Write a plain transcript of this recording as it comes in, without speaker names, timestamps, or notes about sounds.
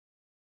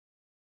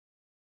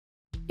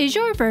Is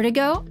your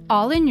vertigo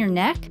all in your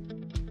neck?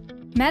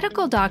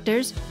 Medical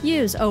doctors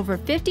use over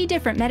 50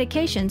 different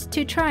medications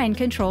to try and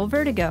control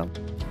vertigo.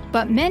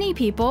 But many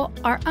people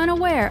are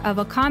unaware of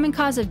a common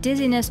cause of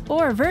dizziness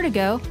or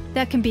vertigo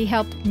that can be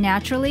helped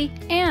naturally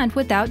and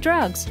without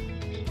drugs.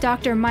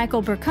 Dr.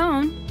 Michael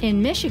Burcone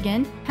in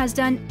Michigan has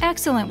done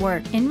excellent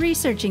work in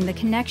researching the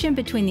connection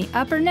between the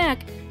upper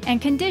neck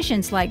and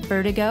conditions like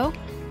vertigo,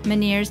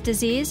 Meniere's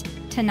disease,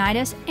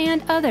 tinnitus,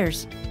 and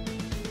others.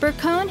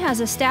 Burcone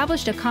has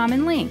established a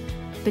common link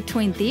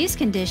between these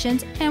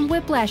conditions and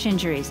whiplash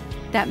injuries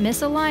that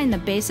misalign the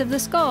base of the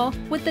skull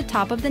with the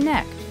top of the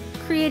neck,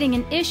 creating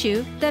an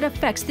issue that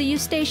affects the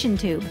eustachian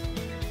tube.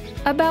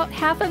 About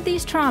half of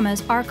these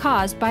traumas are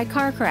caused by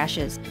car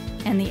crashes,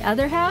 and the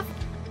other half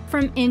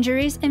from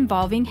injuries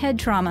involving head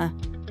trauma.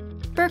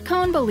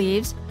 Burcone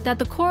believes that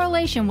the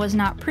correlation was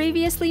not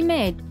previously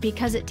made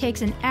because it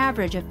takes an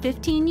average of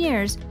 15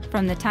 years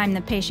from the time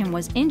the patient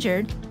was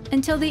injured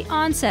until the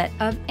onset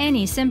of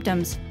any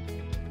symptoms.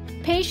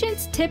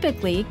 Patients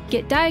typically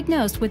get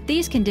diagnosed with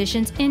these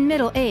conditions in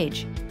middle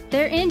age.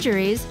 Their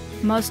injuries,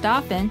 most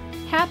often,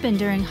 happen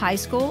during high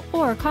school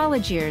or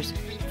college years,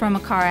 from a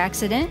car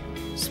accident,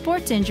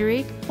 sports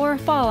injury, or a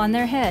fall on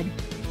their head.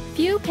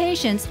 Few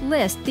patients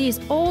list these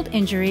old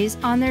injuries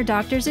on their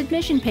doctor's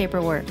admission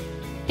paperwork.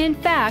 In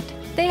fact,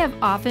 they have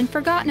often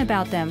forgotten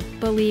about them,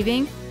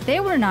 believing they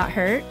were not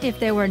hurt if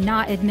they were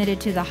not admitted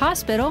to the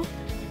hospital.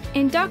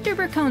 In Dr.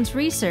 Burcone's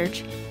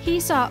research, he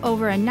saw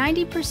over a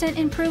 90%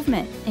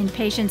 improvement in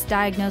patients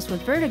diagnosed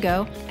with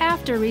vertigo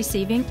after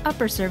receiving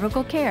upper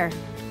cervical care.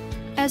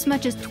 As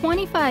much as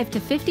 25 to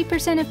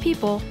 50% of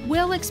people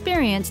will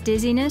experience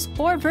dizziness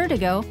or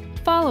vertigo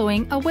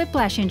following a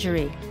whiplash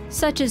injury,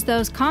 such as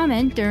those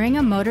common during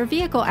a motor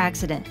vehicle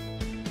accident.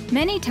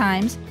 Many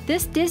times,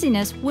 this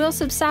dizziness will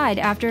subside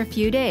after a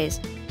few days,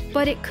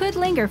 but it could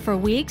linger for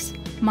weeks,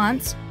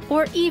 months,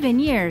 or even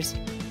years.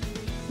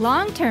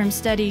 Long-term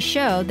studies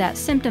show that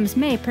symptoms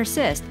may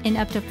persist in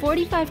up to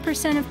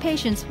 45% of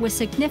patients with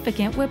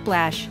significant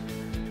whiplash.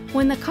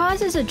 When the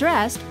cause is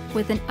addressed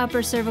with an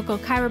upper cervical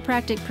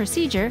chiropractic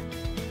procedure,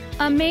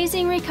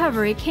 amazing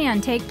recovery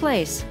can take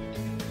place.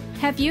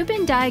 Have you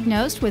been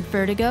diagnosed with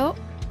vertigo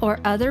or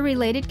other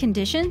related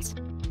conditions?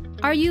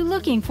 Are you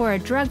looking for a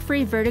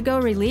drug-free vertigo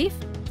relief?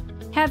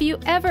 Have you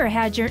ever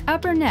had your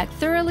upper neck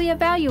thoroughly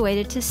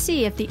evaluated to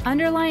see if the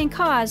underlying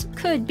cause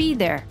could be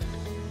there?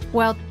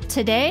 Well,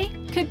 today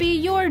could be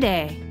your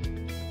day.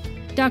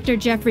 Dr.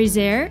 Jeffrey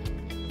Zaire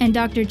and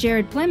Dr.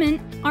 Jared Plemont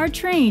are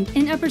trained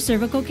in upper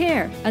cervical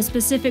care, a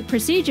specific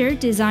procedure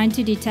designed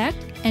to detect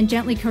and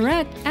gently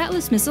correct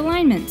atlas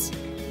misalignments.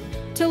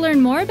 To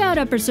learn more about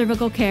upper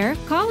cervical care,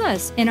 call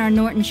us in our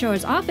Norton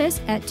Shores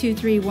office at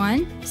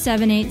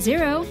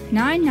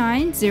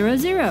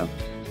 231-780-9900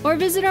 or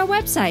visit our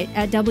website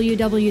at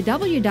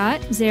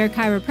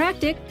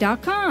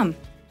www.zairechiropractic.com.